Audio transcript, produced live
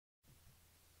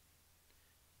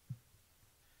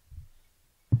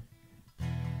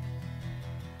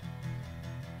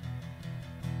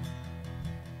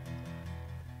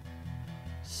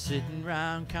Sitting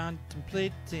round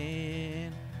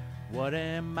contemplating, what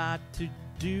am I to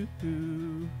do?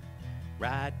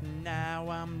 Right now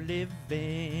I'm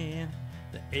living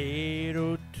the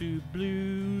 802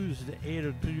 blues, the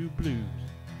 802 blues.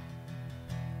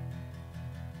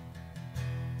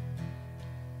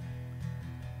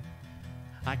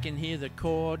 I can hear the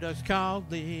chorus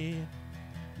calling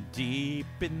deep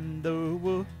in the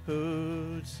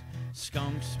woods.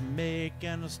 Skunks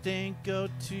making a stink or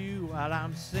two while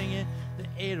I'm singing the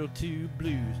 802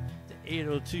 blues, the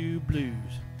 802 blues.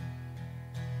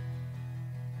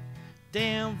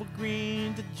 Danville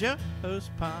Green to Joe's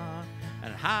Pond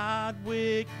and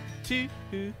Hardwick too.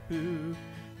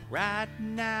 Right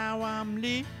now I'm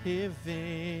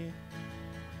living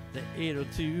the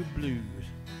 802 blues.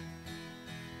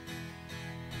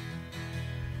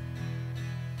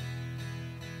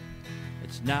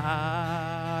 It's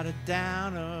not a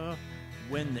downer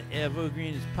when the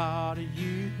evergreen is part of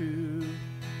you.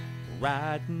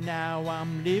 Right now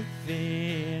I'm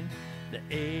living the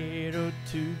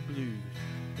 802 blues,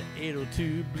 the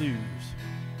 802 blues.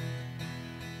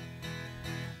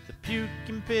 The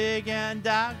Puking Pig and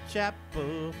Dog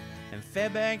Chapel and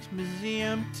Fairbanks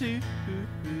Museum too.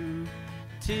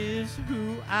 'Tis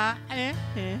who I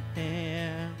am,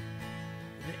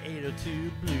 the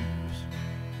 802 blues.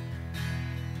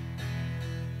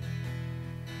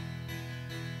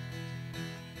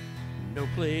 No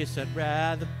place I'd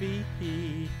rather be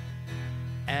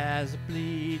as I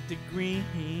bleed the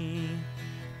green.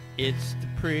 It's the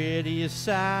prettiest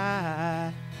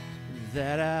sight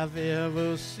that I've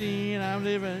ever seen. I'm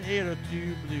living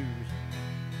 802 blues.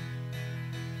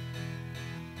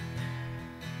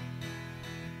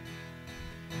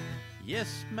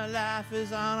 Yes, my life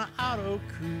is on an auto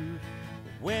cruise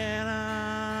when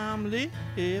I'm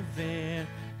living.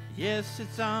 Yes,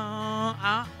 it's on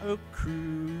auto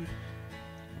cruise.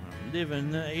 I'm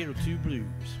living the 802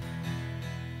 blues.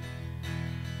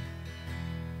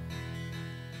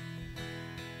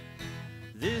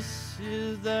 This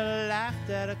is the life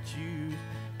that I choose,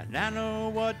 and I know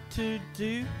what to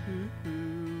do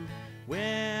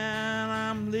when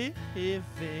I'm living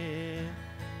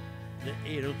the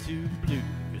 802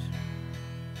 blues.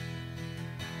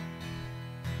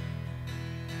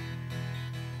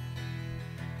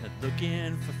 Not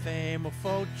looking for fame or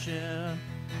fortune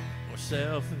or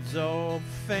self-absorbed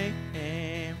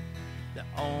fame. The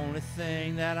only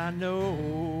thing that I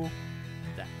know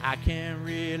that I can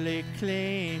really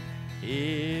claim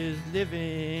is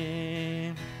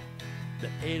living the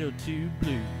 802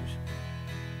 blues.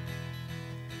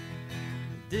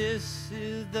 This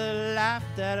is the life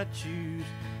that I choose,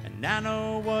 and I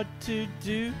know what to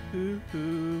do.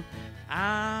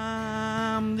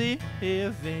 I'm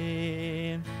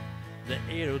living the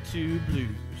 802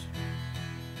 blues.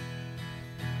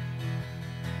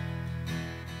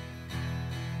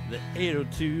 The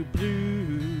 802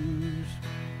 blues.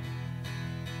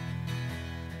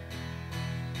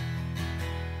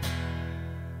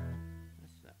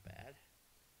 That's not bad.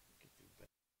 Could do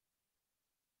better.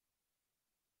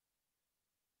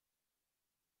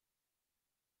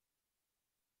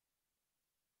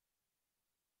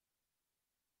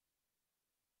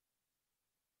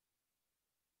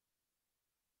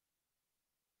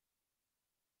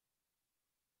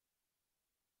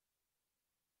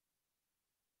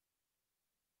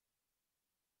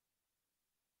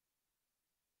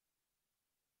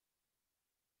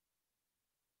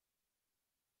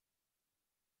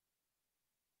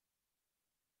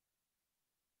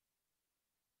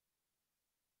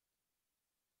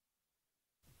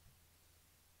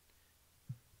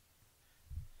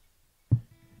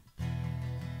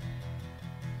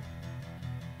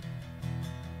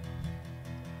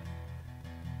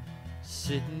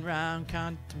 Sitting round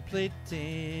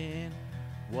contemplating,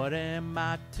 what am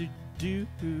I to do?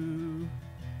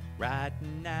 Right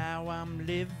now I'm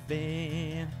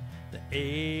living the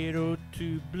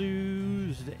 802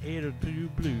 blues, the 802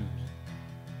 blues.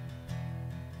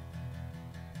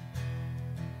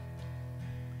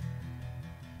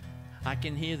 I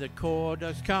can hear the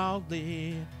chorus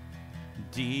calling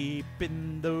deep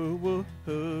in the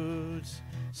woods.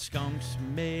 Skunks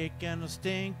making a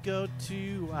stink or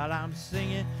two while I'm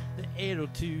singing the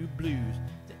 802 blues,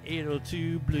 the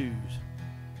 802 blues.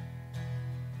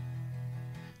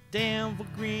 Danville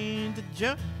Green to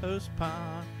Joe's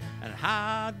Pond and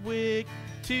Hardwick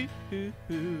too.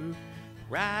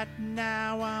 Right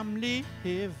now I'm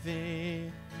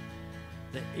living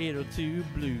the 802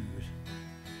 blues.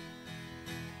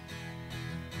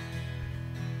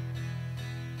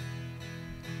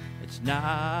 It's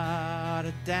not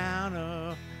a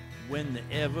downer when the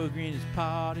evergreen is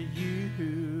part of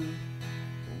you.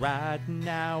 Right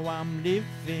now I'm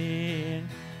living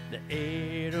the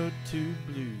 802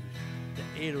 blues, the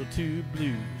 802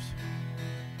 blues.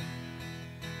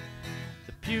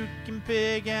 The Puking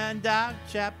Pig and Dog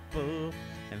Chapel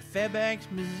and Fairbanks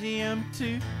Museum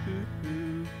too.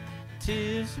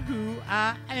 'Tis who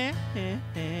I am,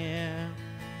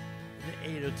 the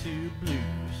 802 blues.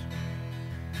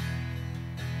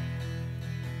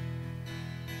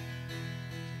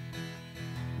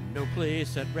 No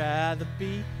place I'd rather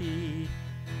be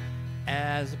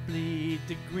as I bleed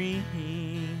the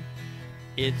green.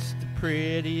 It's the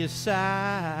prettiest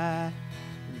sight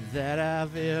that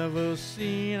I've ever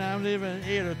seen. I'm living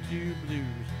 802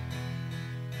 blues.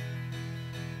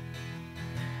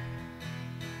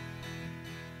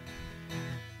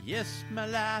 Yes, my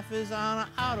life is on an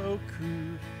auto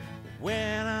cruise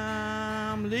when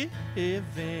I'm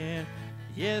living.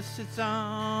 Yes, it's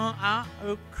on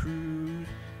auto cruise.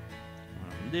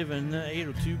 I'm living the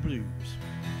 802 blues.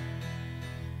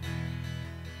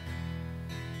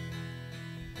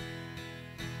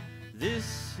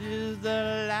 This is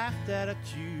the life that I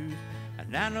choose,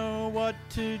 and I know what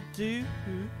to do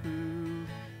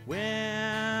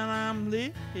when I'm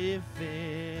living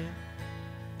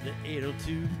the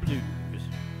 802 blues.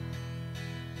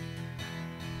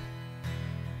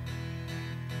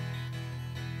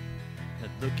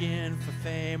 Not looking for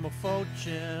fame or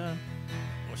fortune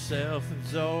or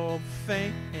self-absorbed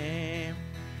fame.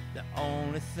 The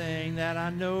only thing that I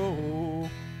know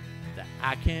that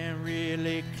I can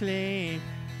really claim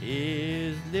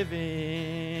is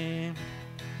living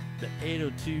the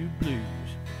 802 blues.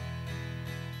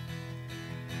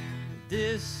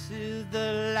 This is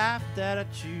the life that I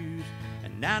choose,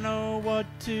 and I know what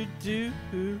to do.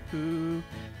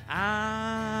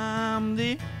 I'm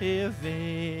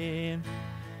living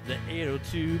the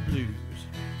 802 blues.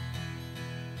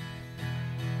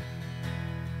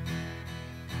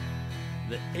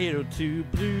 The 802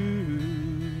 blues.